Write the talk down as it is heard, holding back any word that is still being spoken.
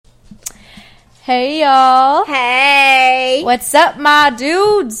Hey y'all. Hey. What's up, my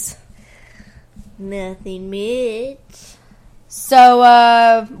dudes? Nothing much.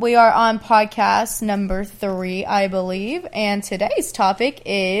 So, we are on podcast number 3, I believe, and today's topic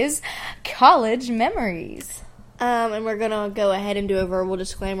is college memories. And we're going to go ahead and do a verbal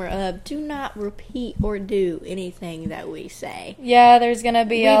disclaimer of do not repeat or do anything that we say. Yeah, there's going to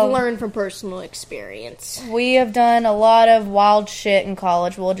be We've learned from personal experience. We have done a lot of wild shit in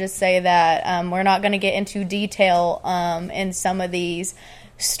college, we'll just say that. We're not going to get into detail in some of these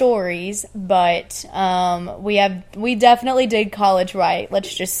stories, but we definitely did college right.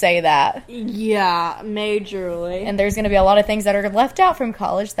 Let's just say that. Yeah, majorly. And there's going to be a lot of things that are left out from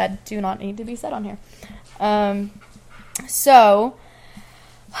college that do not need to be said on here. So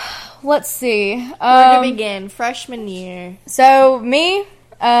let's see. Where to begin? Freshman year. So me,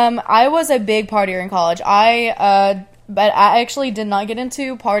 I was a big partier in college. But I actually did not get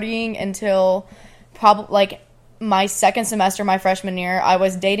into partying until probably like my second semester, my freshman year. I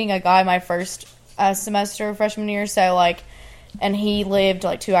was dating a guy my first semester of freshman year, so like, and he lived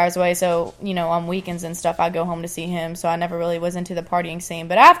like 2 hours away, so, you know, on weekends and stuff, I'd go home to see him, so I never really was into the partying scene.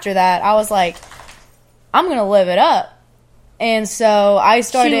 But after that, I was like, I'm gonna live it up. And so I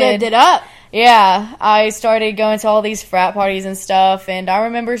started... She lived it up. Yeah, I started going to all these frat parties and stuff, and I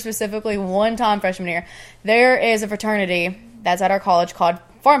remember specifically one time freshman year, there is a fraternity that's at our college called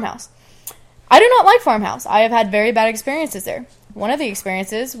Farmhouse. I do not like Farmhouse. I have had very bad experiences there. One of the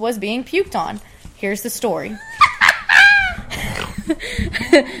experiences was being puked on. Here's the story.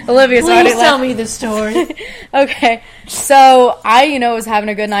 Olivia's already Please tell me the story. Okay, so I, was having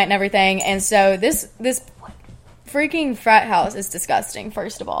a good night and everything, and so this freaking frat house is disgusting,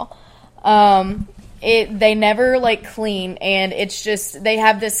 first of all. They never, clean, and it's just, they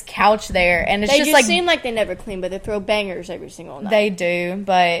have this couch there, and it's they just, seem like they never clean, but they throw bangers every single night. They do,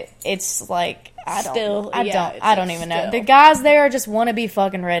 but it's, I don't even know. Still. The guys there just want to be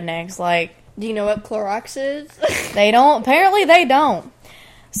fucking rednecks, Do you know what Clorox is? Apparently they don't.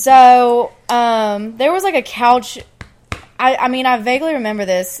 So, there was, a couch, I vaguely remember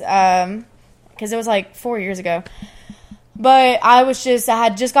this, because it was, 4 years ago. But I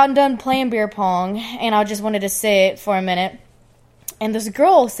had just gotten done playing beer pong, and I just wanted to sit for a minute. And this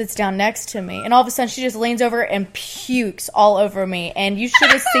girl sits down next to me, and all of a sudden she just leans over and pukes all over me. And you should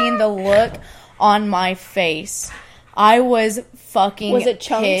have seen the look on my face. I was fucking Was it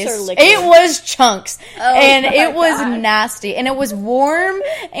chunks pissed. or liquid? It was chunks. Oh, and my it was God. nasty. And it was warm,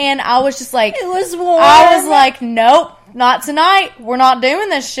 and I was just like... It was warm. I was like, nope, not tonight. We're not doing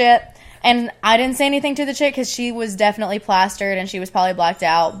this shit. And I didn't say anything to the chick because she was definitely plastered and she was probably blacked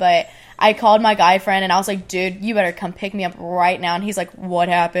out. But I called my guy friend and I was like, dude, you better come pick me up right now. And he's like, what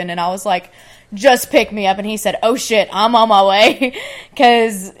happened? And I was like, just pick me up. And he said, oh shit, I'm on my way.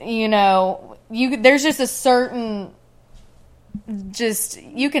 Because, there's just a certain,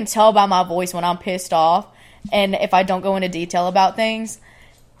 you can tell by my voice when I'm pissed off. And if I don't go into detail about things.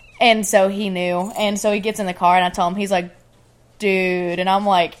 And so he knew. And so he gets in the car and I tell him, he's like, dude. And I'm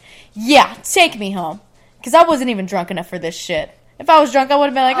like, yeah, take me home. Because I wasn't even drunk enough for this shit. If I was drunk, I would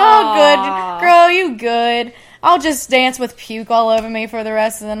have been like, oh, good. Girl, you good. I'll just dance with puke all over me for the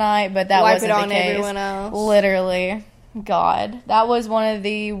rest of the night. But that wasn't the case. Wipe it on everyone else. Literally. God. That was one of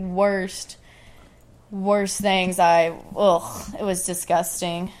the worst things it was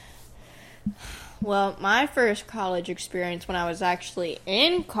disgusting. Well, my first college experience when I was actually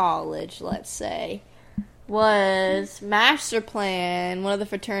in college, let's say, was Master Plan. One of the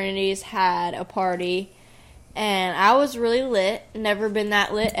fraternities had a party, and I was really lit. Never been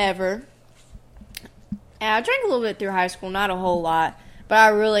that lit ever. And I drank a little bit through high school, not a whole lot, but I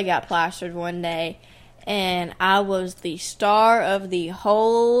really got plastered one day, and I was the star of the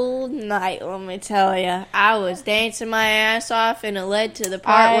whole night, let me tell you. I was dancing my ass off, and it led to the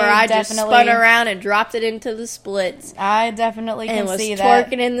part where I just spun around and dropped it into the splits. I definitely can see that.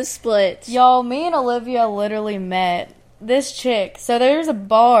 And was twerking in the splits. Y'all, me and Olivia literally met this chick. So there's a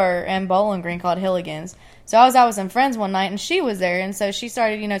bar in Bowling Green called Hilligan's. So I was out with some friends one night, and she was there, and so she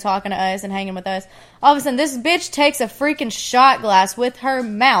started, talking to us and hanging with us. All of a sudden, this bitch takes a freaking shot glass with her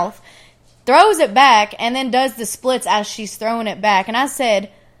mouth, throws it back, and then does the splits as she's throwing it back. And I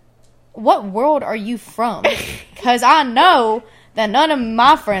said, what world are you from? Because I know that none of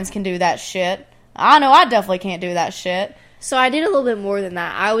my friends can do that shit. I know I definitely can't do that shit. So I did a little bit more than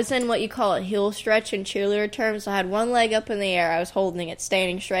that. I was in what you call a heel stretch in cheerleader terms. So I had one leg up in the air. I was holding it,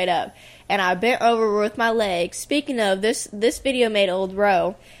 standing straight up. And I bent over with my leg. Speaking of, this video made Old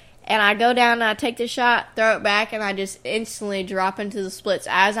Row. And I go down and I take the shot, throw it back, and I just instantly drop into the splits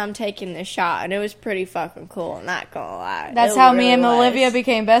as I'm taking the shot. And it was pretty fucking cool, I'm not gonna lie. That's how me and Olivia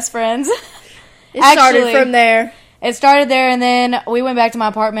became best friends. It started from there. It started there, and then we went back to my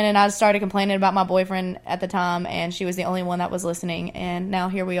apartment, and I started complaining about my boyfriend at the time, and she was the only one that was listening, and now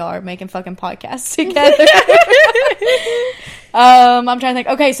here we are making fucking podcasts together. I'm trying to think.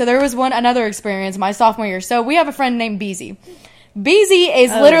 Okay, so there was another experience my sophomore year. So we have a friend named Beezy. Beezy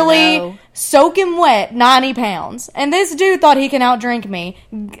is literally soaking wet 90 pounds. And this dude thought he can outdrink me.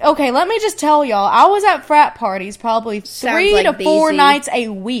 Okay, let me just tell y'all, I was at frat parties probably 3 to 4 nights a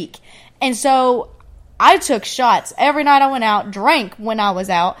week. And so I took shots every night I went out, drank when I was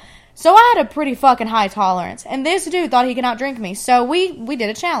out. So I had a pretty fucking high tolerance. And this dude thought he could outdrink me. So we did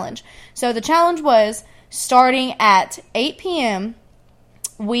a challenge. So the challenge was starting at 8 p.m.,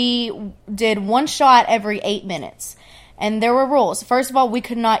 we did 1 shot every 8 minutes. And there were rules. First of all, we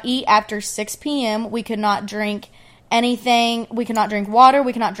could not eat after 6 p.m. We could not drink anything. We could not drink water.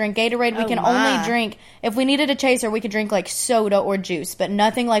 We could not drink Gatorade. We can only drink, if we needed a chaser, we could drink like soda or juice, but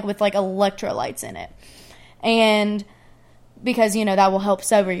nothing like with like electrolytes in it. And because, you know, that will help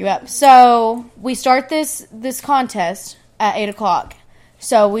sober you up. So we start this contest at 8 o'clock.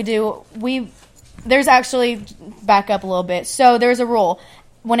 So there's actually, back up a little bit. So there's a rule.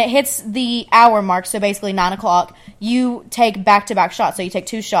 When it hits the hour mark, so basically 9 o'clock, you take back-to-back shots. So you take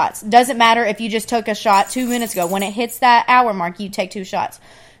 2 shots. Doesn't matter if you just took a shot 2 minutes ago. When it hits that hour mark, you take 2 shots.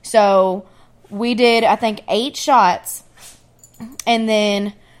 So we did, I think, 8 shots. And then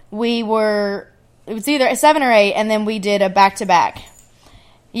it was either 7 or 8, and then we did a back-to-back.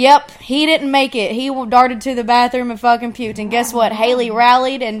 Yep, he didn't make it. He darted to the bathroom and fucking puked. And guess what? Haley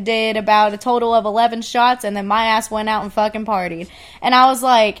rallied and did about a total of 11 shots, and then my ass went out and fucking partied. And I was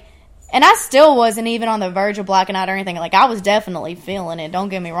like, and I still wasn't even on the verge of blacking out or anything. Like, I was definitely feeling it, don't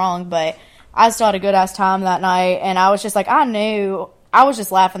get me wrong, but I still had a good-ass time that night, and I was just like, I was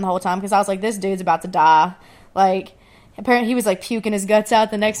just laughing the whole time, because I was like, this dude's about to die. Like, apparently he was like puking his guts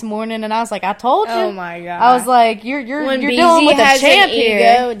out the next morning, and I was like, I told you. Oh my god! I was like, you're dealing with a champ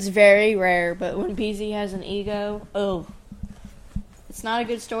here. It's very rare, but when BZ has an ego, it's not a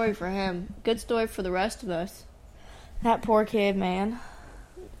good story for him. Good story for the rest of us. That poor kid, man.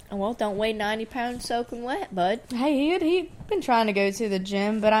 Well, don't weigh 90 pounds soaking wet, bud. Hey, he'd been trying to go to the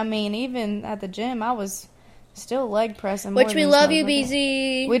gym, but I mean, even at the gym, I was still leg pressing. Which we love you,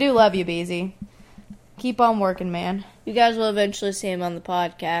 BZ. We do love you, BZ. Keep on working, man. You guys will eventually see him on the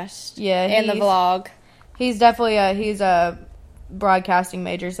podcast. Yeah. And the vlog. He's definitely he's a broadcasting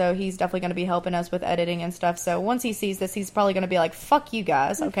major, so he's definitely going to be helping us with editing and stuff. So once he sees this, he's probably going to be like, fuck you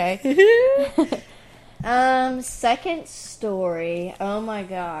guys, okay? Second story. Oh my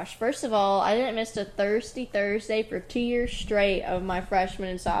gosh. First of all, I didn't miss a Thirsty Thursday for 2 years straight of my freshman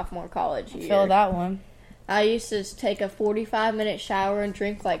and sophomore college year. Feel that one. I used to take a 45-minute shower and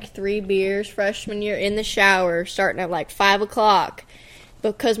drink like 3 beers freshman year in the shower, starting at like 5 o'clock,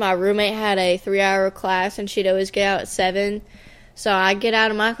 because my roommate had a 3-hour class and she'd always get out at 7. So I'd get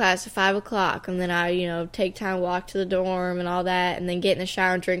out of my class at 5 o'clock, and then I, take time to walk to the dorm and all that, and then get in the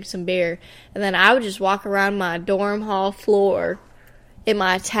shower and drink some beer. And then I would just walk around my dorm hall floor in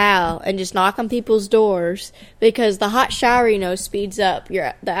my towel and just knock on people's doors, because the hot shower, speeds up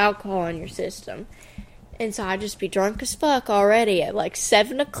the alcohol in your system. And so I'd just be drunk as fuck already at like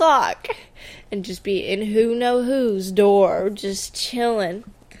 7 o'clock and just be in who know who's door, just chilling.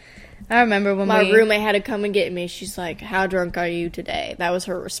 I remember when my roommate had to come and get me. She's like, how drunk are you today? That was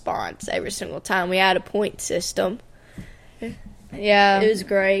her response every single time. We had a point system. Yeah. It was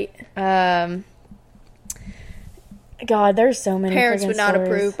great. God, there's so many parents would not stories.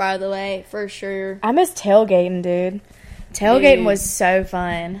 approve, by the way, for sure. I miss tailgating, dude. Tailgating was so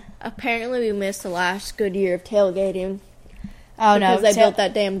fun. Apparently, we missed the last good year of tailgating. Oh, no. Because they built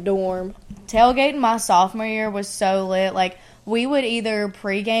that damn dorm. Tailgating my sophomore year was so lit. Like, we would either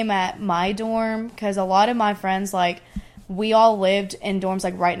pregame at my dorm, because a lot of my friends, like, we all lived in dorms,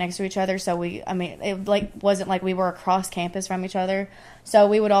 like, right next to each other. So, it, like, wasn't like we were across campus from each other. So,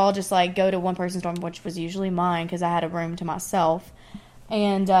 we would all just, like, go to one person's dorm, which was usually mine, because I had a room to myself.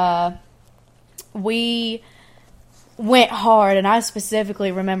 And, we went hard, and I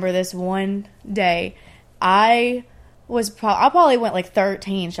specifically remember this one day. I probably went like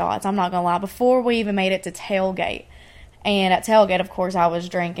 13 shots, I'm not gonna lie, before we even made it to tailgate. And at tailgate, of course, I was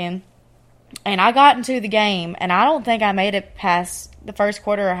drinking, and I got into the game, and I don't think I made it past the first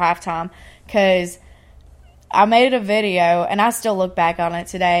quarter or halftime, because I made a video, and I still look back on it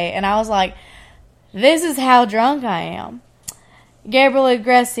today, and I was like, this is how drunk I am. Gabriel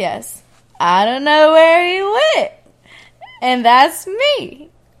Iglesias, I don't know where he went. And that's me.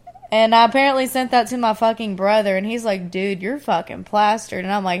 And I apparently sent that to my fucking brother, and he's like, dude, you're fucking plastered.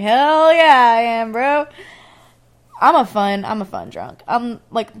 And I'm like, hell yeah, I am, bro. I'm a fun drunk. I'm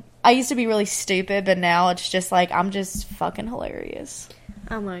like, I used to be really stupid, but now it's just like, I'm just fucking hilarious.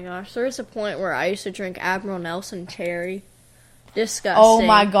 Oh my gosh, there was a point where I used to drink Admiral Nelson Cherry. Disgusting. Oh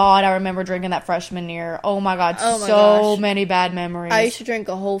my god, I remember drinking that freshman year. Oh my god, Oh my so gosh. many bad memories. I used to drink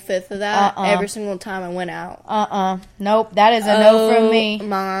a whole fifth of that every single time I went out. Nope, that is a no from me. Oh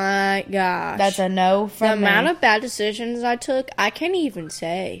my gosh. That's a no from me. The amount of bad decisions I took, I can't even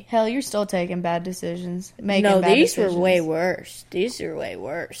say. Hell, you're still taking bad decisions. These were way worse. These are way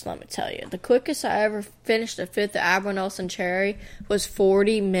worse, let me tell you. The quickest I ever finished a fifth of Admiral Nelson Cherry was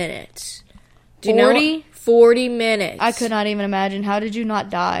 40 minutes. Do you 40? know? 40 minutes. I could not even imagine. How did you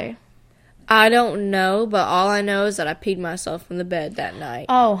not die? I don't know, but all I know is that I peed myself in the bed that night.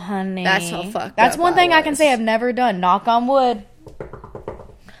 Oh, honey. That's how fucked That's up one thing I can was. say I've never done. Knock on wood.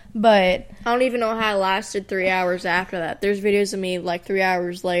 But I don't even know how I lasted 3 hours after that. There's videos of me, like, 3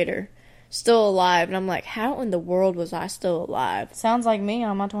 hours later, still alive. And I'm like, how in the world was I still alive? sounds like me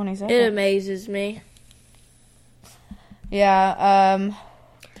on my 22nd. It amazes me. Yeah,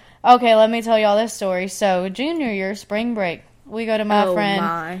 okay, let me tell y'all this story. So, junior year, spring break, we go to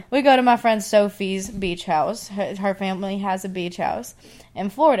we go to my friend Sophie's beach house. Her family has a beach house in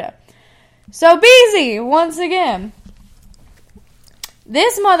Florida. So, Beezy, once again,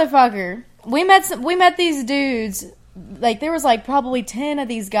 this motherfucker, we met these dudes, like, there was, like, probably 10 of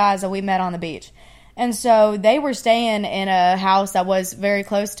these guys that we met on the beach. And so, they were staying in a house that was very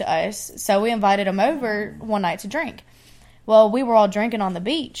close to us. So, we invited them over one night to drink. Well, we were all drinking on the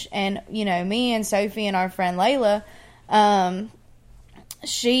beach, and, you know, me and Sophie and our friend Layla,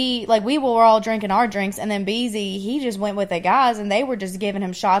 we were all drinking our drinks, and then Beezy, he just went with the guys, and they were just giving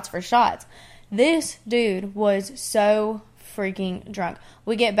him shots for shots. This dude was so freaking drunk.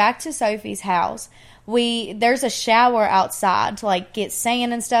 We get back to Sophie's house. There's a shower outside to, like, get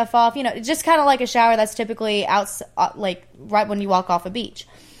sand and stuff off, you know, just kind of like a shower that's typically like, right when you walk off a beach.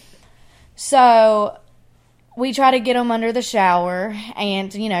 So we try to get him under the shower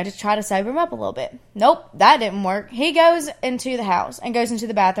and, you know, just try to sober him up a little bit. Nope, that didn't work. He goes into the house and goes into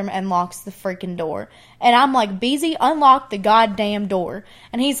the bathroom and locks the freaking door. And I'm like, Beezy, unlock the goddamn door.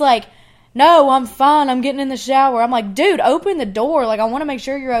 And he's like, no, I'm fine. I'm getting in the shower. I'm like, dude, open the door. Like, I want to make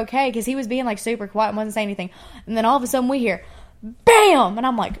sure you're okay. Because he was being, like, super quiet and wasn't saying anything. And then all of a sudden we hear, bam! And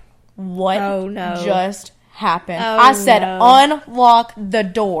I'm like, what just happened? I said, unlock the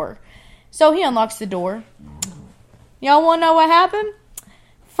door. So he unlocks the door. Y'all want to know what happened?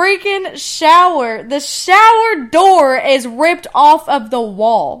 Freaking shower. The shower door is ripped off of the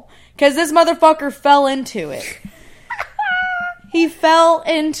wall. Because this motherfucker fell into it. He fell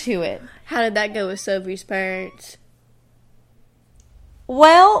into it. How did that go with Sophie's parents?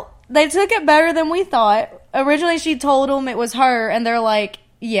 Well, they took it better than we thought. Originally, she told them it was her, and they're like,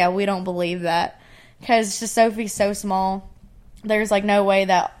 yeah, we don't believe that. Because Sophie's so small. There's, like, no way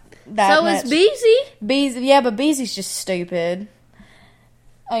that so much. is Beezy? Beezy, yeah, but Beezy's just stupid.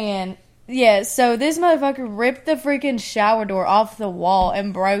 And, yeah, so this motherfucker ripped the freaking shower door off the wall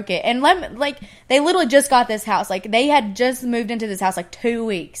and broke it. And, they literally just got this house. Like, they had just moved into this house, 2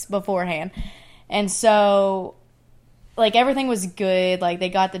 weeks beforehand. And so, everything was good. Like, they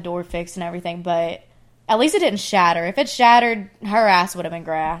got the door fixed and everything. But at least it didn't shatter. If it shattered, her ass would have been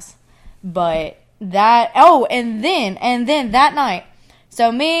grass. But that... Oh, and then that night... So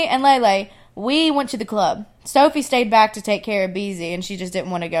me and Lele, we went to the club. Sophie stayed back to take care of Beezy, and she just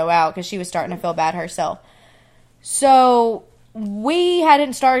didn't want to go out because she was starting to feel bad herself. So we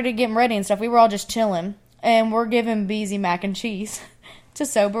hadn't started getting ready and stuff. We were all just chilling, and we're giving Beezy mac and cheese to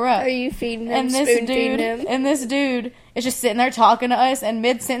sober up. Are you feeding him, spoon-feeding him? And this dude is just sitting there talking to us, and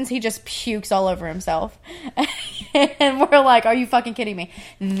mid-sentence he just pukes all over himself. And we're like, are you fucking kidding me?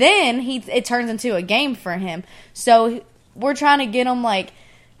 Then it turns into a game for him. So we're trying to get him,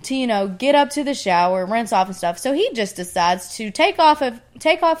 to, you know, get up to the shower, rinse off and stuff. So he just decides to take off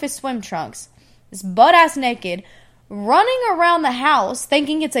his swim trunks, this butt-ass naked, running around the house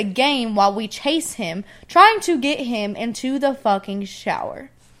thinking it's a game while we chase him, trying to get him into the fucking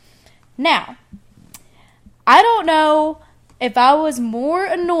shower. Now, I don't know if I was more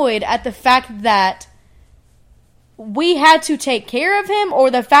annoyed at the fact that we had to take care of him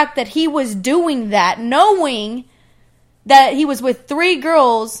or the fact that he was doing that, knowing that he was with 3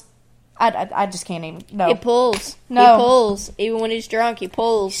 girls. I just can't even. No. He pulls. No. He pulls. Even when he's drunk, he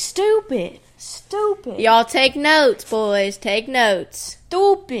pulls. Stupid. Y'all take notes, boys. Take notes.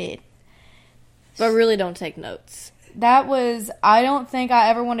 Stupid. But really don't take notes. I don't think I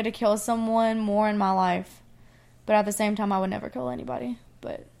ever wanted to kill someone more in my life. But at the same time, I would never kill anybody.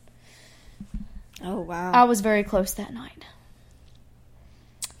 But. Oh, wow. I was very close that night.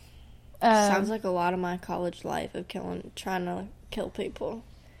 Sounds like a lot of my college life of trying to kill people.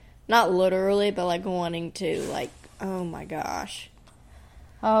 Not literally, but like wanting to, like, oh my gosh.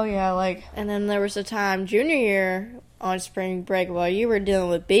 Oh yeah, like. And then there was a time junior year on spring break while you were dealing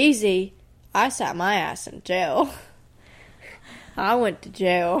with Beezy, I sat my ass in jail. I went to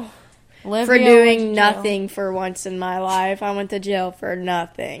jail Olivia for doing nothing for once in my life. I went to jail for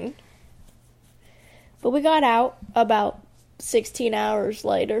nothing. But we got out about 16 hours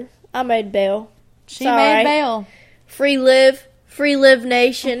later. I made bail. She made bail. Free live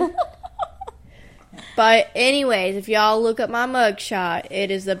nation. But anyways, if y'all look at my mugshot,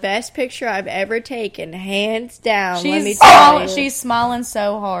 it is the best picture I've ever taken, hands down. Let me tell you. She's smiling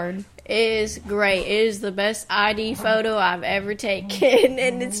so hard. It is great. It is the best ID photo I've ever taken,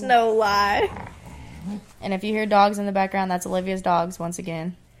 and it's no lie. And if you hear dogs in the background, that's Olivia's dogs once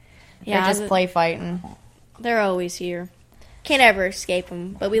again. Yeah, they're just play fighting. They're always here. Can't ever escape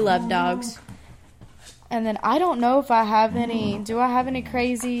them, but we love dogs. And then I don't know if I have any. Do I have any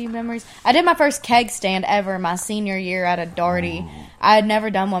crazy memories? I did my first keg stand ever my senior year at a Darty. I had never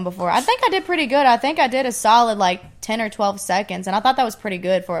done one before. I think I did pretty good. I think I did a solid like 10 or 12 seconds, and I thought that was pretty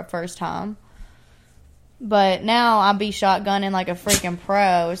good for a first time. But now I'll be shotgunning like a freaking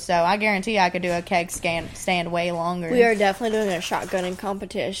pro, so I guarantee I could do a keg stand way longer. We are definitely doing a shotgunning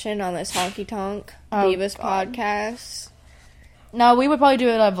competition on this Honky Tonk Divas podcast. No, we would probably do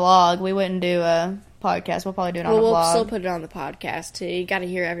it a vlog. We wouldn't do a podcast. We'll probably do it on a vlog. We'll still put it on the podcast, too. You got to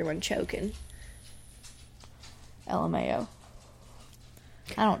hear everyone choking. LMAO.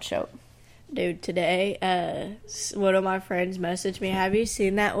 I don't choke. Dude, today, one of my friends messaged me, have you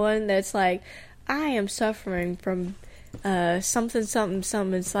seen that one that's like, I am suffering from something.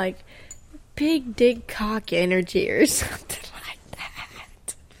 It's like big dick cock energy or something like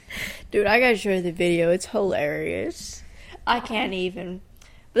that. Dude, I gotta show you the video. It's hilarious. I can't even.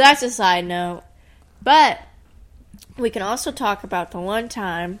 But that's a side note. But we can also talk about the one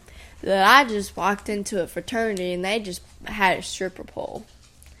time that I just walked into a fraternity and they just had a stripper pole.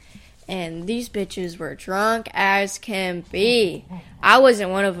 And these bitches were drunk as can be. I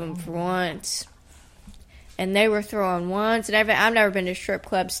wasn't one of them for once. And they were throwing ones and everything. I've never been to a strip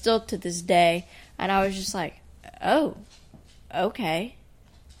club still to this day. And I was just like, oh, okay.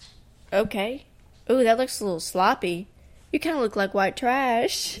 Okay. Ooh, that looks a little sloppy. You kind of look like white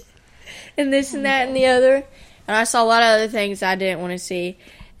trash. And this and that and the other. And I saw a lot of other things I didn't want to see.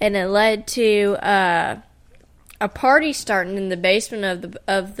 And it led to a party starting in the basement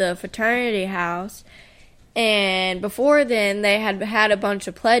of the fraternity house. And before then, they had a bunch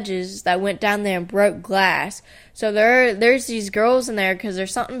of pledges that went down there and broke glass. So there's these girls in there because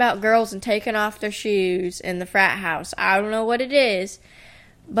there's something about girls and taking off their shoes in the frat house. I don't know what it is.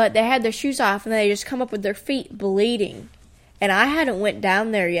 But they had their shoes off and they just come up with their feet bleeding. And I hadn't went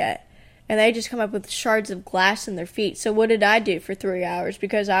down there yet. And they just come up with shards of glass in their feet. So what did I do for 3 hours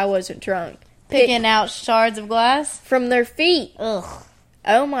because I wasn't drunk? Picking out shards of glass? From their feet. Ugh.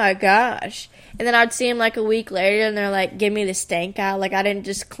 Oh my gosh. And then I'd see them like a week later and they're like, give me the stank eye. Like I didn't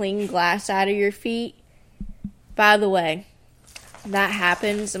just clean glass out of your feet. By the way, that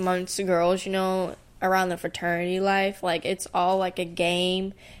happens amongst the girls, you know, around the fraternity life. Like it's all like a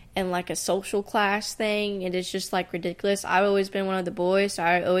game and like a social class thing. It is just like ridiculous. I've always been one of the boys, so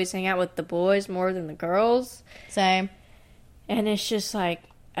I always hang out with the boys more than the girls. Same. And it's just like,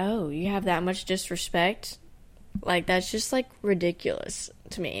 oh, you have that much disrespect? Like, that's just, like, ridiculous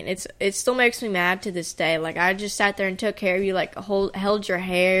to me. And it still makes me mad to this day. Like, I just sat there and took care of you, like, held your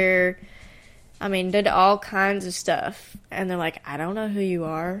hair. I mean, did all kinds of stuff. And they're like, I don't know who you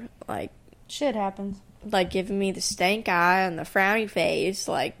are. Like, shit happens. Like, giving me the stank eye and the frowny face.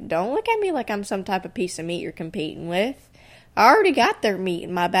 Like, don't look at me like I'm some type of piece of meat you're competing with. I already got their meat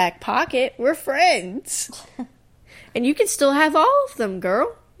in my back pocket. We're friends. And you can still have all of them,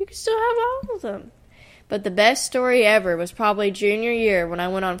 girl. You can still have all of them. But the best story ever was probably junior year when I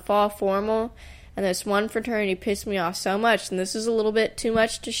went on fall formal, and this one fraternity pissed me off so much, and this is a little bit too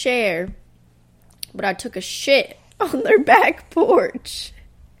much to share, but I took a shit on their back porch.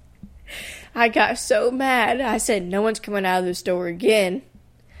 I got so mad. I said, no one's coming out of this door again.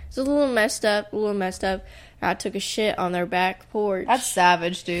 It's a little messed up, I took a shit on their back porch. That's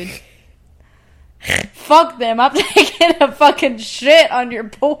savage, dude. Fuck them. I'm taking a fucking shit on your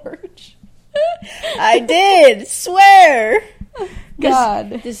porch. I did. Swear.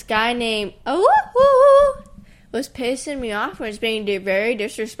 God. This guy named was pissing me off and was being very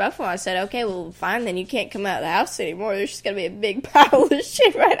disrespectful. I said, okay, well, fine, then you can't come out of the house anymore. There's just going to be a big pile of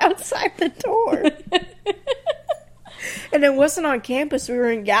shit right outside the door. And and it wasn't on campus. We were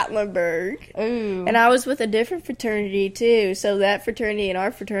in Gatlinburg. Ooh. And I was with a different fraternity, too. So that fraternity and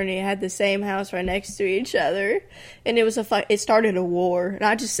our fraternity had the same house right next to each other. And it was it started a war. And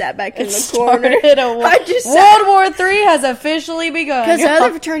I just sat back in the corner. World War III has officially begun. Because the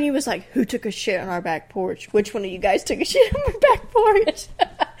other fraternity was like, who took a shit on our back porch? Which one of you guys took a shit on our back porch?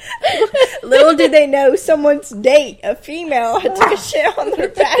 Little did they know someone's date, a female, had took a shit on their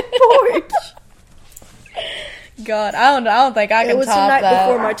back porch. God, I don't think I can top that. It was the night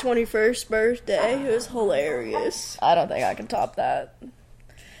before my 21st birthday. It was hilarious. I don't think I can top that.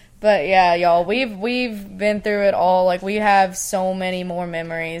 But yeah, y'all, we've been through it all. Like, we have so many more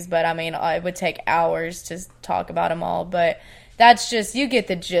memories, but I mean, it would take hours to talk about them all. But that's just, you get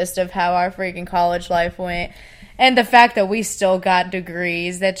the gist of how our freaking college life went. And the fact that we still got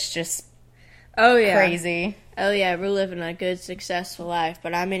degrees, that's just crazy. Oh, yeah, we're living a good, successful life.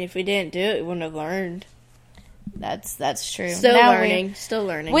 But, I mean, if we didn't do it, we wouldn't have learned. That's true. Still learning.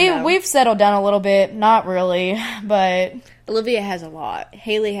 We've settled down a little bit. Not really, but... Olivia has a lot.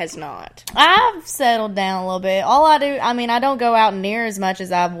 Haley has not. I've settled down a little bit. All I do, I mean, I don't go out near as much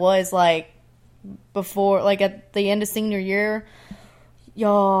as I was, like, before, like, at the end of senior year.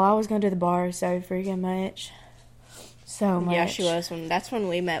 Y'all, I was going to do the bar so freaking much. So much. Yeah, she was. That's when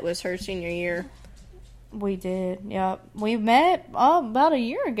we met, was her senior year. We did, yep. We met about a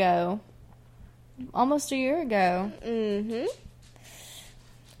year ago. Almost a year ago. Mm-hmm.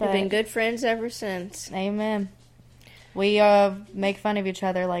 We've been good friends ever since. Amen. We make fun of each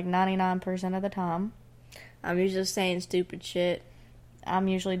other like 99% of the time. I'm usually saying stupid shit. I'm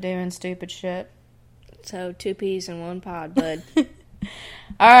usually doing stupid shit. So, 2 peas in 1 pod, bud.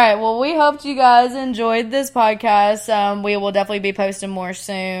 Alright, well, we hope you guys enjoyed this podcast. We will definitely be posting more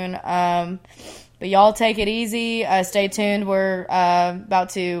soon. But y'all take it easy. Stay tuned. We're about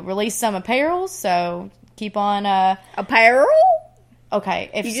to release some apparel, so keep on... Apparel?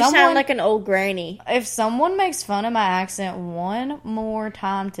 Okay, if you just sound like an old granny. If someone makes fun of my accent one more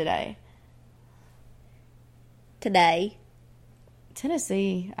time today.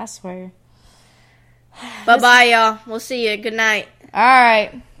 Tennessee, I swear. Bye-bye, y'all. We'll see you. Good night. All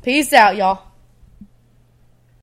right. Peace out, y'all.